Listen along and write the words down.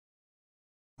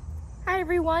Hi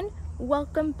everyone,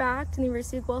 welcome back to the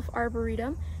University of Guelph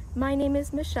Arboretum. My name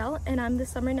is Michelle and I'm the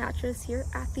Summer Naturalist here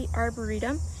at the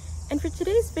Arboretum. And for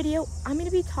today's video, I'm going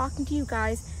to be talking to you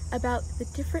guys about the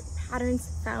different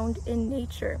patterns found in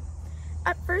nature.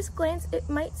 At first glance, it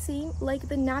might seem like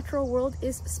the natural world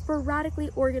is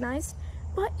sporadically organized,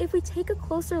 but if we take a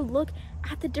closer look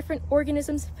at the different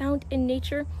organisms found in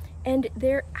nature and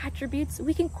their attributes,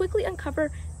 we can quickly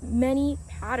uncover many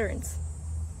patterns.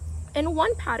 And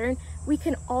one pattern we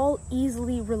can all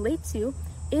easily relate to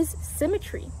is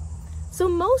symmetry. So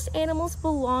most animals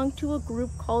belong to a group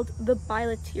called the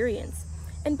bilaterians.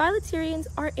 And bilaterians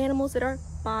are animals that are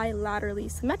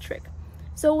bilaterally symmetric.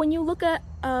 So when you look at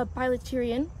a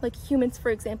bilaterian, like humans for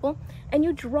example, and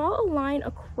you draw a line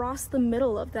across the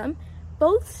middle of them,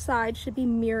 both sides should be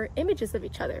mirror images of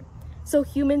each other. So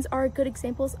humans are good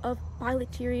examples of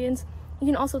bilaterians. You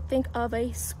can also think of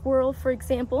a squirrel, for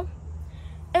example.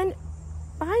 And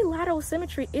bilateral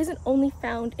symmetry isn't only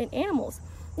found in animals.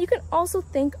 You can also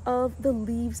think of the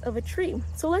leaves of a tree.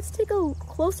 So let's take a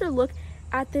closer look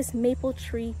at this maple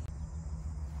tree.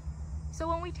 So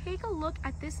when we take a look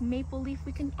at this maple leaf,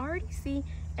 we can already see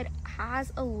it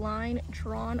has a line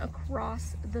drawn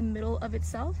across the middle of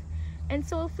itself. And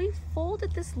so if we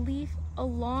folded this leaf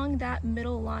along that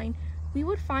middle line, we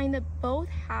would find that both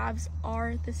halves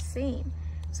are the same.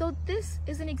 So this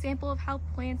is an example of how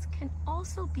plants can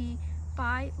also be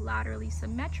bilaterally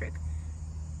symmetric.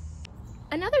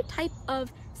 Another type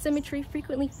of symmetry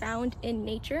frequently found in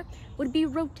nature would be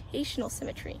rotational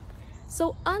symmetry.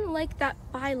 So unlike that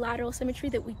bilateral symmetry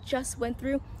that we just went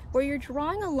through, where you're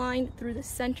drawing a line through the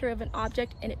center of an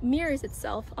object and it mirrors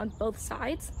itself on both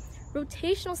sides,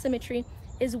 rotational symmetry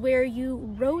is where you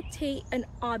rotate an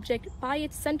object by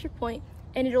its center point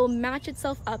and it'll match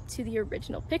itself up to the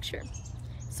original picture.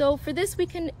 So for this, we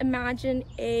can imagine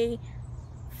a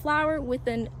flower with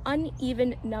an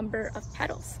uneven number of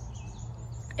petals.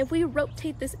 If we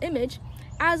rotate this image,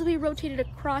 as we rotate it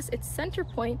across its center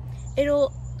point,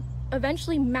 it'll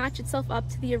eventually match itself up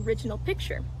to the original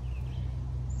picture.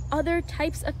 Other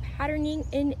types of patterning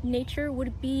in nature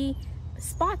would be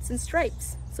spots and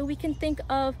stripes. So we can think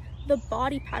of the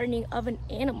body patterning of an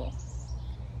animal.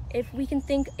 If we can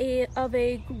think of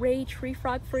a gray tree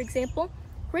frog, for example,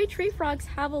 gray tree frogs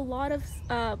have a lot of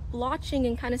blotching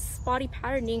and kind of spotty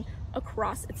patterning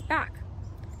across its back.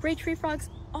 Gray tree frogs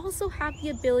also have the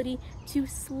ability to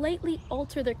slightly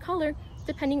alter their color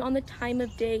depending on the time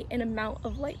of day and amount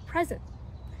of light present.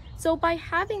 So by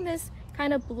having this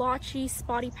kind of blotchy,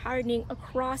 spotty patterning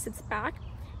across its back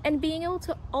and being able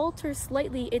to alter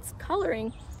slightly its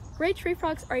coloring, gray tree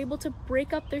frogs are able to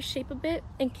break up their shape a bit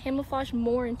and camouflage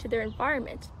more into their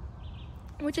environment,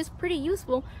 which is pretty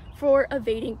useful for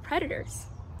evading predators.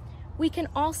 We can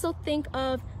also think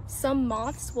of some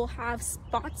moths will have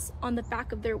spots on the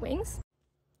back of their wings.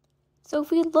 So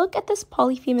if we look at this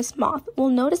polyphemus moth, we'll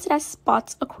notice it has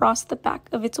spots across the back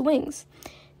of its wings.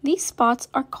 These spots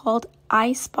are called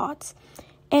eye spots.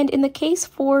 And in the case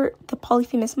for the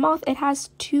polyphemus moth, it has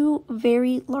two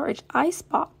very large eye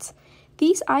spots.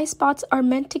 These eye spots are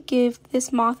meant to give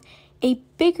this moth a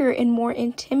bigger and more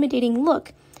intimidating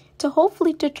look to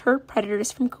hopefully deter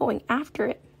predators from going after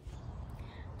it.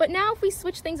 But now if we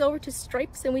switch things over to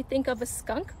stripes and we think of a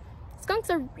skunk, skunks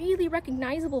are really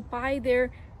recognizable by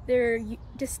their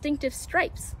distinctive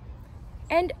stripes.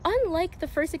 And unlike the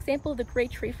first example of the gray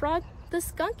tree frog, the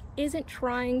skunk isn't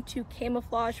trying to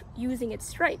camouflage using its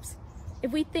stripes.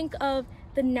 If we think of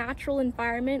the natural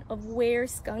environment of where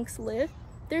skunks live,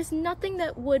 there's nothing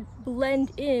that would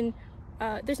blend in.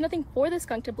 There's nothing for the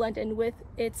skunk to blend in with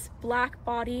its black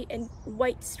body and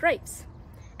white stripes.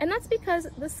 And that's because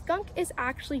the skunk is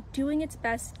actually doing its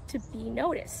best to be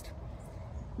noticed.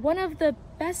 One of the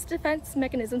best defense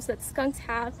mechanisms that skunks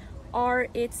have are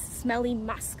its smelly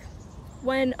musk.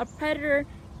 When a predator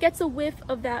gets a whiff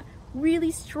of that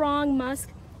really strong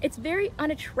musk, it's very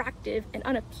unattractive and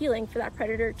unappealing for that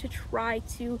predator to try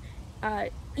to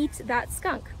eat that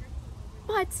skunk.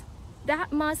 But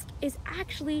that musk is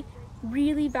actually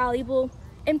really valuable,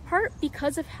 in part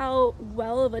because of how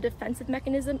well of a defensive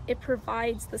mechanism it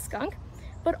provides the skunk,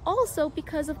 but also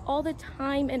because of all the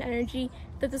time and energy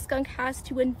that the skunk has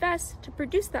to invest to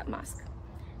produce that musk.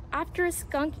 After a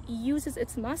skunk uses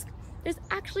its musk, there's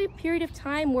actually a period of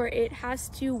time where it has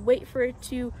to wait for it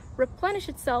to replenish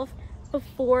itself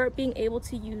before being able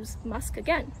to use musk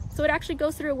again. So it actually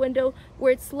goes through a window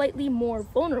where it's slightly more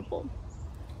vulnerable.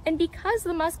 And because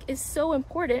the musk is so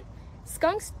important,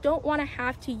 skunks don't want to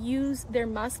have to use their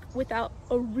musk without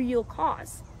a real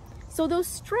cause. So those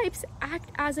stripes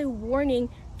act as a warning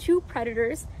to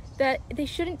predators that they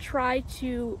shouldn't try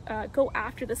to go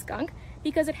after the skunk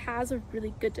because it has a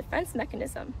really good defense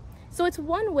mechanism. So it's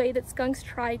one way that skunks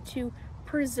try to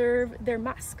preserve their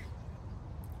musk.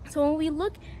 So when we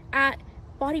look at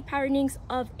body patternings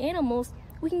of animals,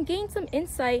 we can gain some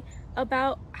insight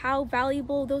about how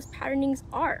valuable those patternings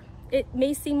are. It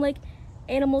may seem like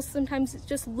animals sometimes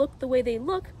just look the way they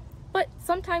look, but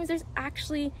sometimes there's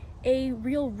actually a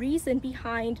real reason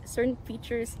behind certain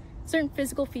features, certain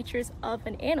physical features of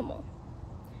an animal.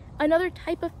 Another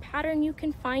type of pattern you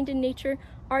can find in nature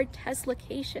are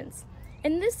tessellations.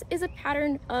 And this is a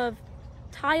pattern of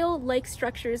tile-like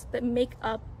structures that make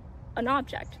up an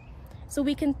object. So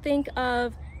we can think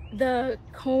of the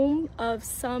comb of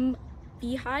some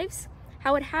beehives,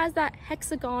 how it has that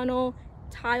hexagonal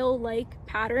tile-like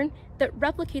pattern that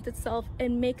replicates itself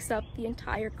and makes up the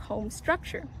entire comb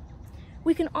structure.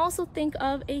 We can also think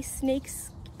of a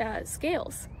snake's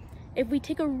scales. If we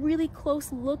take a really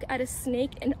close look at a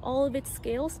snake and all of its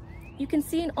scales, you can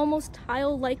see an almost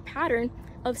tile-like pattern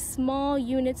of small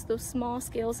units, those small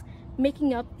scales,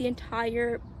 making up the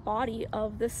entire body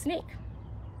of the snake.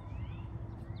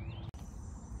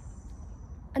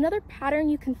 Another pattern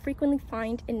you can frequently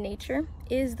find in nature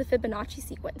is the Fibonacci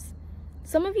sequence.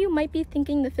 Some of you might be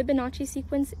thinking the Fibonacci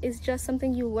sequence is just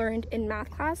something you learned in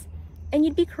math class, and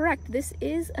you'd be correct. This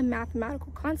is a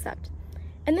mathematical concept.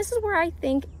 And this is where I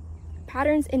think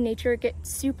patterns in nature get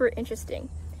super interesting,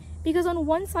 because on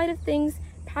one side of things,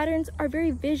 patterns are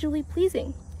very visually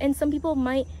pleasing, and some people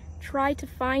might try to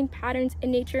find patterns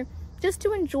in nature just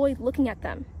to enjoy looking at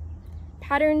them.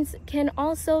 Patterns can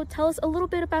also tell us a little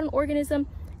bit about an organism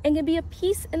and can be a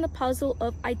piece in the puzzle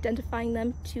of identifying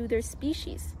them to their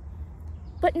species.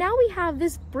 But now we have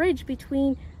this bridge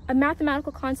between a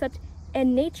mathematical concept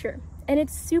and nature, and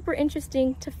it's super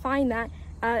interesting to find that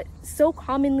so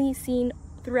commonly seen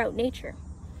throughout nature.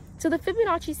 So the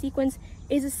Fibonacci sequence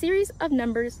is a series of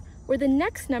numbers where the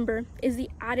next number is the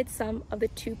added sum of the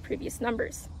two previous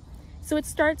numbers. So it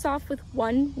starts off with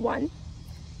 1, 1,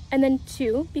 and then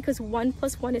 2 because 1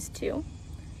 plus 1 is 2,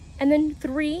 and then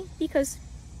 3 because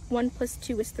 1 plus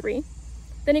 2 is 3.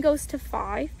 Then it goes to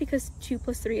 5 because 2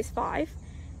 plus 3 is 5,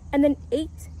 and then 8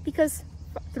 because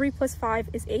 3 plus 5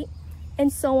 is 8,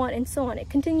 and so on and so on. It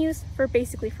continues for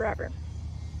basically forever.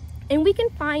 And we can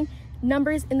find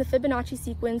numbers in the Fibonacci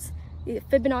sequence, the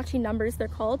Fibonacci numbers they're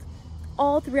called,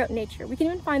 all throughout nature. We can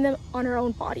even find them on our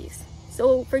own bodies.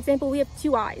 So for example, we have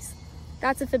 2 eyes.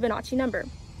 That's a Fibonacci number.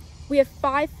 We have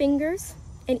 5 fingers,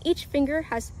 and each finger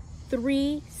has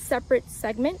 3 separate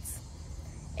segments.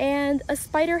 And a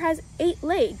spider has 8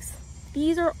 legs.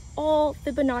 These are all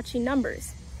Fibonacci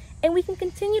numbers. And we can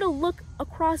continue to look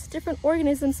across different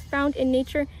organisms found in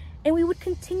nature, and we would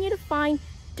continue to find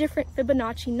different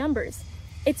Fibonacci numbers.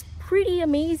 It's pretty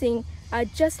amazing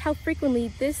just how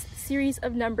frequently this series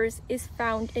of numbers is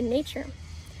found in nature.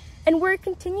 And where it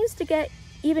continues to get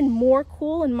even more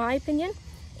cool, in my opinion,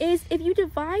 is if you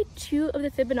divide 2 of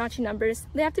the Fibonacci numbers,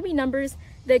 they have to be numbers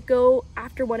that go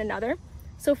after one another.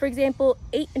 So for example,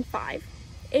 8 and 5.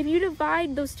 If you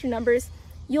divide those 2 numbers,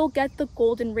 you'll get the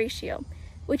golden ratio,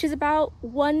 which is about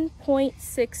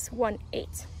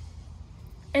 1.618.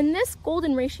 And this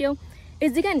golden ratio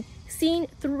is again seen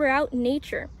throughout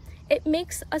nature. It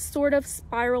makes a sort of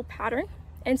spiral pattern.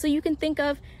 And so you can think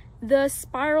of the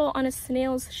spiral on a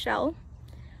snail's shell,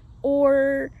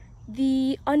 or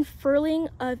the unfurling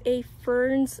of a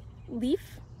fern's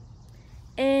leaf.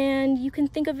 And you can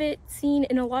think of it seen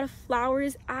in a lot of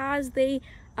flowers as they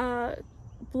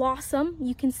blossom.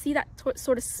 You can see that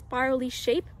sort of spirally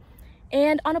shape.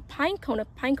 And on a pine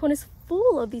cone is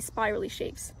full of these spirally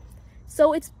shapes.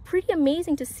 So it's pretty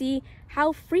amazing to see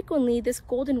how frequently this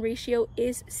golden ratio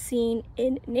is seen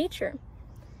in nature.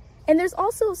 And there's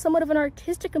also somewhat of an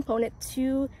artistic component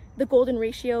to the golden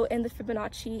ratio and the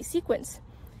Fibonacci sequence,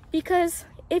 because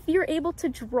if you're able to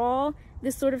draw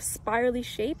this sort of spirally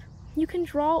shape, you can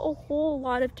draw a whole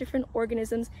lot of different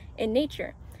organisms in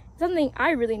nature. Something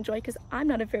I really enjoy because I'm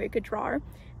not a very good drawer,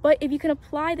 but if you can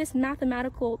apply this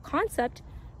mathematical concept,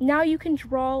 now you can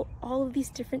draw all of these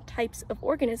different types of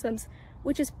organisms,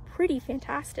 which is pretty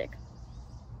fantastic.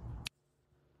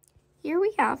 Here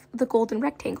we have the golden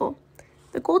rectangle.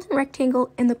 The golden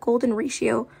rectangle and the golden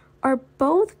ratio are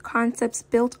both concepts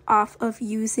built off of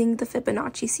using the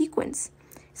Fibonacci sequence.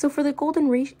 So for the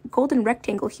golden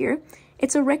rectangle here,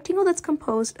 it's a rectangle that's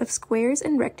composed of squares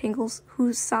and rectangles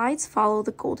whose sides follow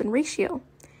the golden ratio.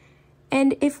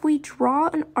 And if we draw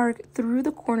an arc through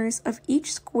the corners of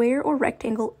each square or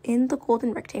rectangle in the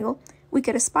golden rectangle, we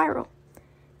get a spiral.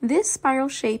 This spiral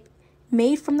shape,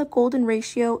 made from the golden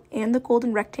ratio and the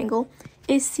golden rectangle,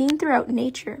 is seen throughout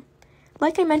nature.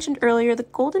 Like I mentioned earlier, the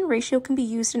golden ratio can be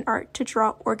used in art to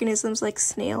draw organisms like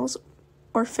snails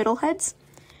or fiddleheads.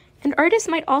 An artist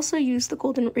might also use the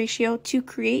golden ratio to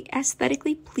create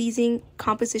aesthetically pleasing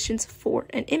compositions for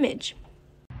an image.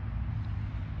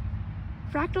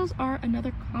 Fractals are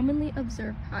another commonly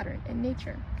observed pattern in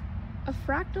nature. A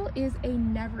fractal is a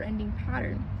never-ending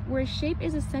pattern where a shape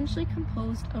is essentially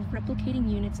composed of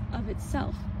replicating units of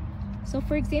itself. So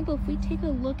for example, if we take a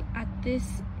look at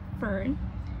this fern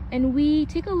and we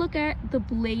take a look at the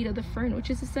blade of the fern, which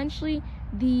is essentially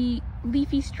the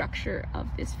leafy structure of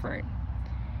this fern,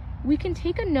 we can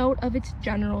take a note of its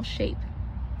general shape.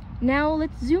 Now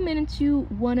let's zoom in into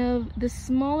one of the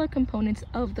smaller components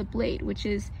of the blade, which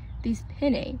is these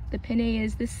pinnae. The pinnae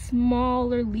is the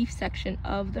smaller leaf section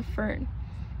of the fern.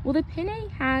 Well, the pinnae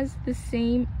has the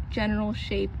same general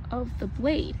shape of the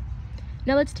blade.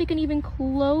 Now let's take an even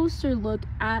closer look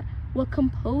at what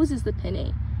composes the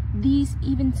pinnae, these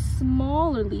even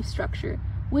smaller leaf structure,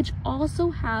 which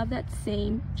also have that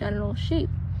same general shape.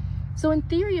 So in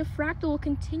theory, a fractal will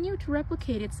continue to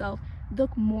replicate itself the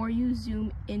more you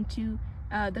zoom into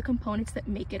the components that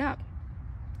make it up.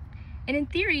 And in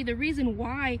theory, the reason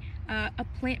why a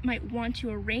plant might want to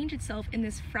arrange itself in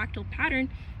this fractal pattern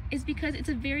is because it's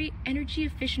a very energy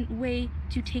efficient way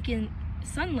to take in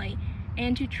sunlight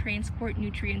and to transport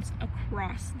nutrients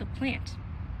across the plant.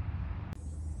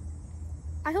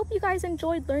 I hope you guys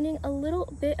enjoyed learning a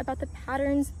little bit about the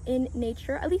patterns in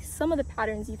nature, at least some of the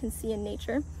patterns you can see in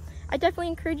nature. I definitely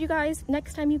encourage you guys,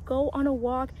 next time you go on a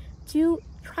walk, to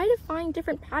try to find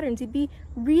different patterns. You'd be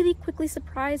really quickly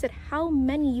surprised at how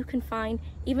many you can find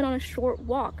even on a short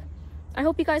walk. I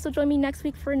hope you guys will join me next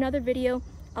week for another video.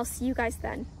 I'll see you guys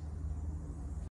then.